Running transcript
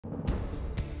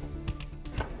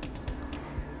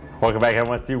Welcome back,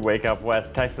 everyone, to Wake Up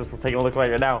West Texas. We're taking a look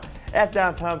right now at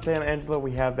downtown San Angelo.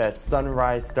 We have that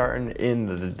sunrise starting in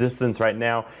the distance right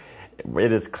now.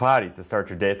 It is cloudy to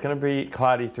start your day. It's going to be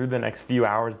cloudy through the next few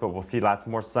hours, but we'll see lots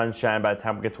more sunshine by the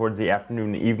time we get towards the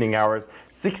afternoon and evening hours.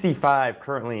 65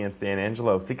 currently in San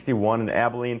Angelo, 61 in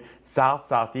Abilene,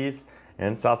 south-southeast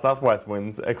and south-southwest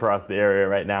winds across the area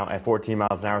right now at 14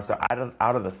 miles an hour. So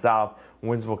out of the south,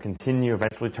 winds will continue,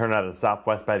 eventually turn out of the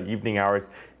southwest by the evening hours.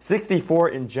 64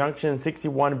 in Junction,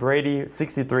 61 Brady,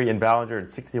 63 in Ballinger, and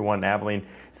 61 in Abilene.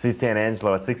 See San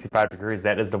Angelo at 65 degrees.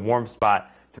 That is the warm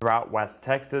spot throughout West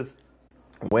Texas.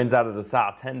 Winds out of the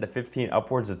south 10 to 15,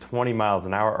 upwards of 20 miles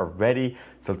an hour already.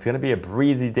 So it's going to be a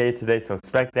breezy day today. So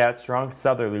expect that. Strong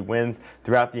southerly winds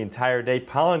throughout the entire day.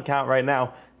 Pollen count right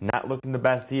now not looking the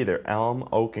best either. Elm,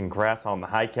 oak, and grass on the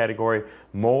high category.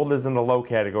 Mold is in the low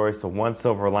category, so one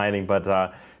silver lining,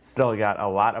 but still got a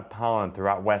lot of pollen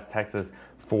throughout West Texas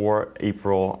for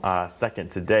April 2nd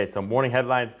today. So morning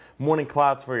headlines, morning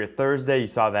clouds for your Thursday. You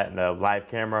saw that in the live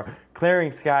camera.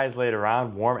 Clearing skies later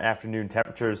on, warm afternoon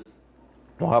temperatures.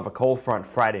 We'll have a cold front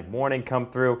Friday morning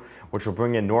come through, which will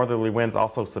bring in northerly winds,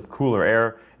 also some cooler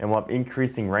air, and we'll have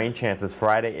increasing rain chances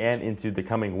Friday and into the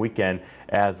coming weekend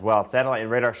as well. Satellite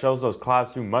and radar shows those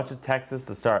clouds through much of Texas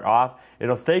to start off.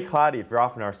 It'll stay cloudy if you're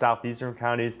off in our southeastern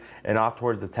counties and off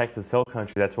towards the Texas Hill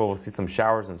Country. That's where we'll see some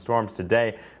showers and storms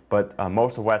today, but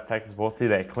most of West Texas will see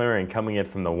that clearing coming in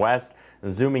from the west.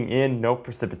 Zooming in, no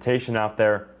precipitation out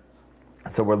there,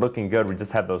 so we're looking good. We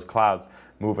just have those clouds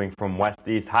moving from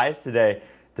west-east. Highs today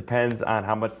depends on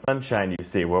how much sunshine you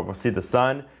see. We'll see the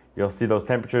sun. You'll see those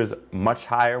temperatures much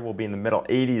higher. We'll be in the middle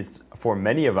 80s for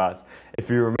many of us.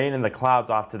 If you remain in the clouds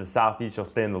off to the southeast, you'll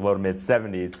stay in the low to mid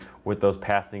 70s with those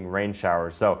passing rain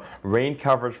showers. So rain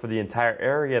coverage for the entire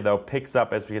area, though, picks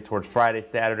up as we get towards Friday,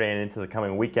 Saturday, and into the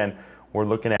coming weekend. We're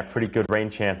looking at pretty good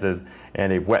rain chances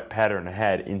and a wet pattern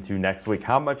ahead into next week.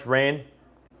 How much rain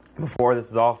before this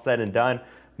is all said and done?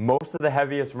 Most of the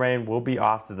heaviest rain will be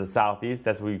off to the southeast.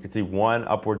 That's where you can see 1,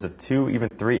 upwards of 2, even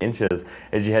 3 inches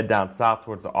as you head down south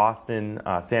towards the Austin,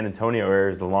 San Antonio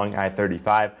areas along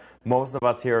I-35. Most of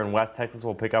us here in West Texas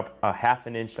will pick up a half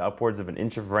an inch to upwards of an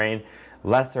inch of rain,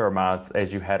 lesser amounts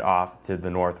as you head off to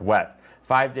the northwest.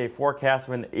 5-day forecast,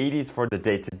 we're in the 80s for the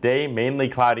day today, mainly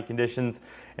cloudy conditions,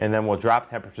 and then we'll drop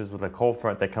temperatures with a cold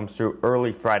front that comes through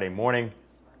early Friday morning.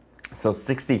 So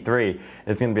 63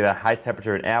 is going to be the high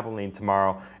temperature in Abilene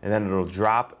tomorrow, and then it'll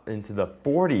drop into the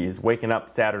 40s waking up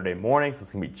Saturday morning, so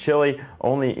it's going to be chilly,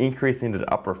 only increasing to the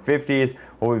upper 50s.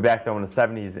 We'll be back though in the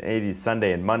 70s and 80s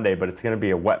Sunday and Monday, but it's going to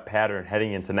be a wet pattern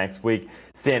heading into next week.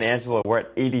 San Angelo, we're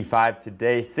at 85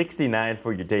 today, 69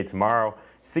 for your day tomorrow,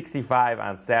 65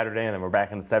 on Saturday, and then we're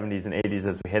back in the 70s and 80s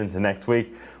as we head into next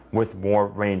week with more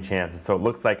rain chances. So it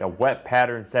looks like a wet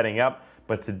pattern setting up.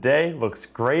 But today looks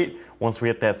great once we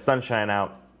get that sunshine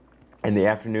out in the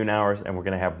afternoon hours, and we're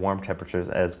going to have warm temperatures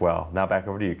as well. Now back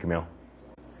over to you, Camille.